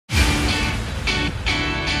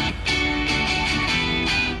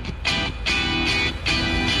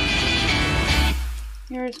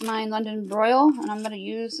Here's my London broil, and I'm going to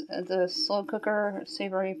use the slow cooker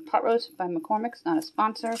savory pot roast by McCormick's, not a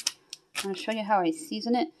sponsor. I'm going to show you how I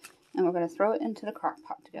season it, and we're going to throw it into the crock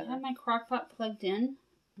pot together. I have my crock pot plugged in,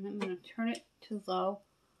 and I'm going to turn it to low.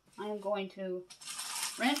 I am going to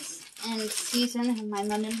rinse and season my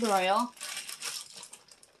London broil.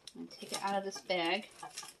 I'm going to take it out of this bag,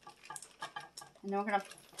 and then we're going to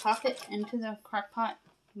pop it into the crock pot.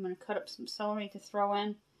 I'm going to cut up some celery to throw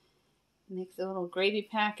in, make the little gravy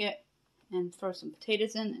packet, and throw some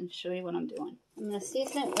potatoes in and show you what I'm doing. I'm going to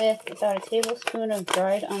season it with about a tablespoon of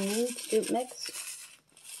dried onion soup mix.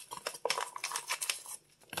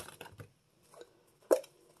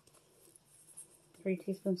 3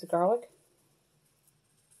 teaspoons of garlic.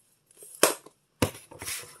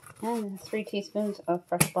 And 3 teaspoons of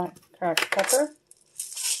fresh black cracked pepper.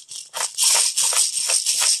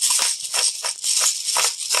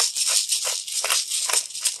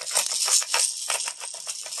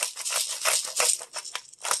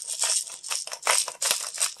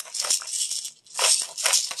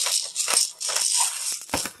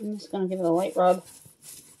 I'm just going to give it a light rub.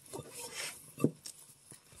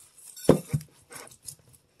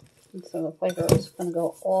 And so the flavor is going to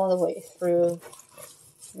go all the way through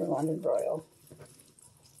your London broil.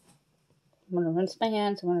 I'm going to rinse my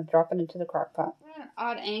hands. I'm going to drop it into the crock pot. At an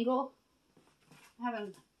odd angle. I'm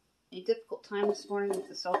having a difficult time this morning with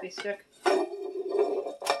the selfie stick.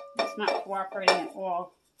 It's not cooperating at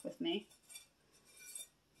all with me.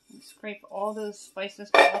 And scrape all those spices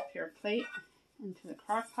off your plate into the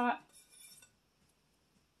crock pot.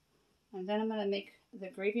 And then I'm going to make the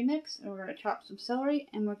gravy mix, and we're going to chop some celery,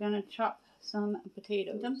 and we're going to chop some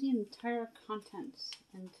potatoes. Dump the entire contents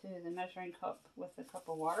into the measuring cup with a cup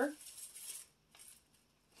of water.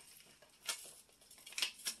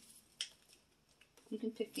 You can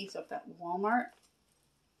pick these up at Walmart.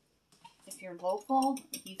 If you're local,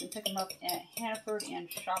 you can pick them up at Hannaford and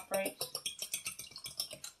ShopRite.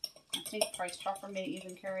 I think Price Chopper may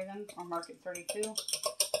even carry them, or Market 32.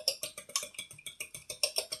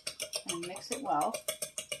 And mix it well.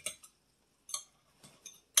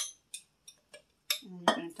 And then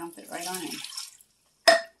you're going to dump it right on in.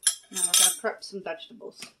 Now we're going to prep some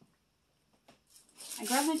vegetables. I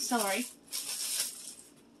grab my celery.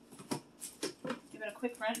 Give it a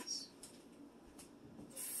quick rinse.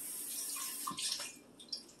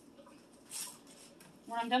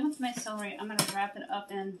 When I'm done with my celery, I'm going to wrap it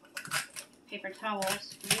up in paper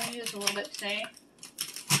towels. We're going to use a little bit today,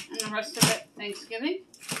 and the rest of it Thanksgiving,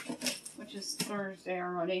 which is Thursday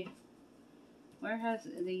already. Where has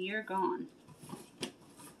the year gone?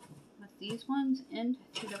 With these ones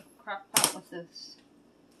into the crock pot with this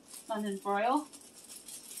London broil.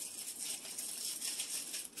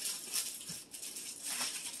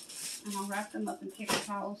 And I'll wrap them up in paper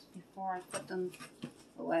towels before I put them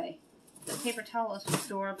away. The paper towel is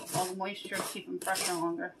absorb all the moisture to keep them fresher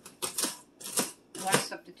longer. It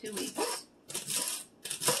lasts up to 2 weeks,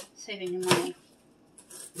 saving you money.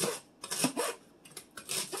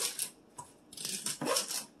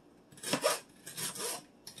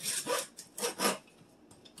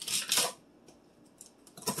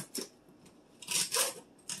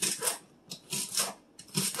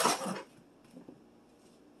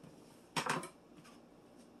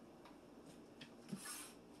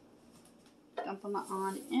 Dump them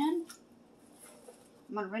on in.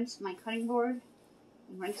 I'm going to rinse my cutting board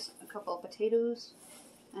and rinse a couple of potatoes,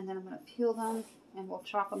 and then I'm going to peel them and we'll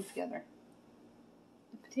chop them together.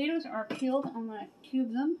 The potatoes are peeled. I'm going to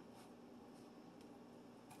cube them.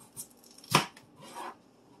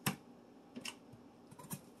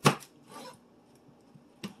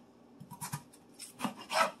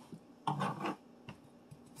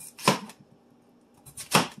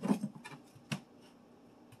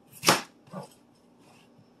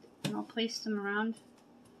 And I'll place them around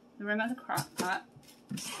the rim of the crock pot.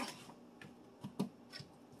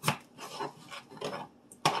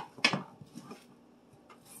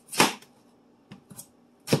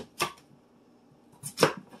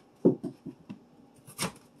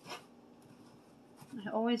 I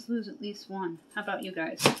always lose at least one. How about you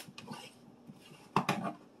guys?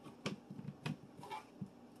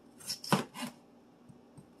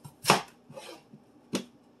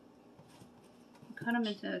 Cut them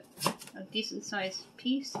into a decent sized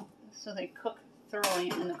piece so they cook thoroughly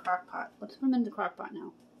in the crock pot. Let's put them in the crock pot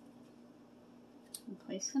now. And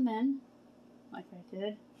place them in like I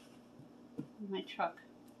did in my chuck.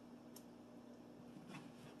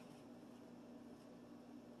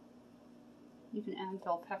 You can add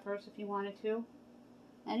bell peppers if you wanted to.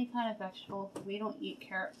 Any kind of vegetable. We don't eat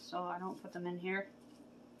carrots, so I don't put them in here.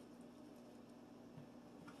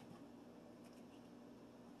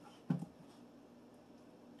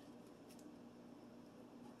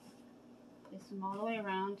 them all the way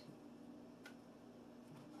around.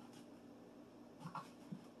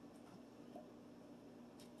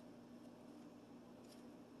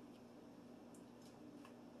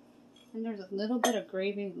 And there's a little bit of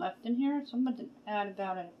gravy left in here, so I'm going to add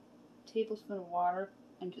about a tablespoon of water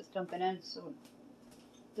and just dump it in so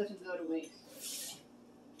it doesn't go to waste.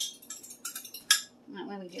 And that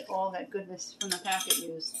way we get all that goodness from the packet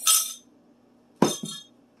used.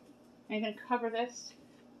 I'm going to cover this.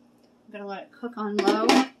 I'm going to let it cook on low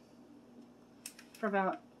for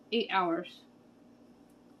about 8 hours.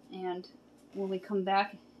 And when we come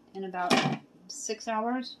back in about 6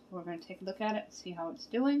 hours, we're going to take a look at it, see how it's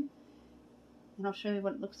doing. And I'll show you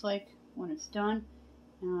what it looks like when it's done,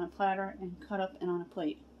 and on a platter and cut up and on a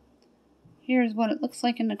plate. Here's what it looks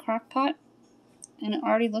like in the crock pot, and it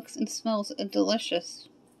already looks and smells delicious.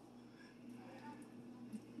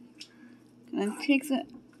 And it takes it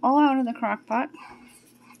all out of the crock pot,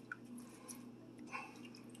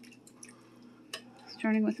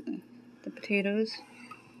 starting with the potatoes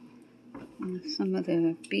and some of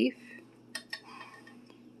the beef.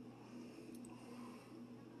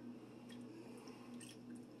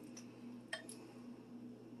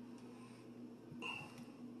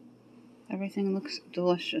 Everything looks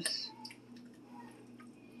delicious.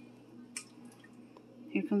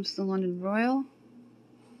 Here comes the London broil.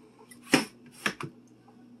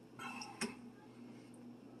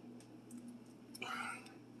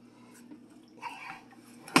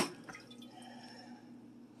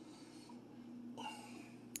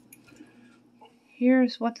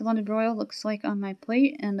 Here's what the London broil looks like on my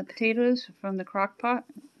plate, and the potatoes from the crock pot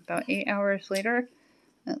about 8 hours later.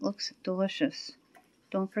 It looks delicious.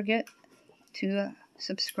 Don't forget to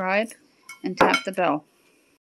subscribe and tap the bell.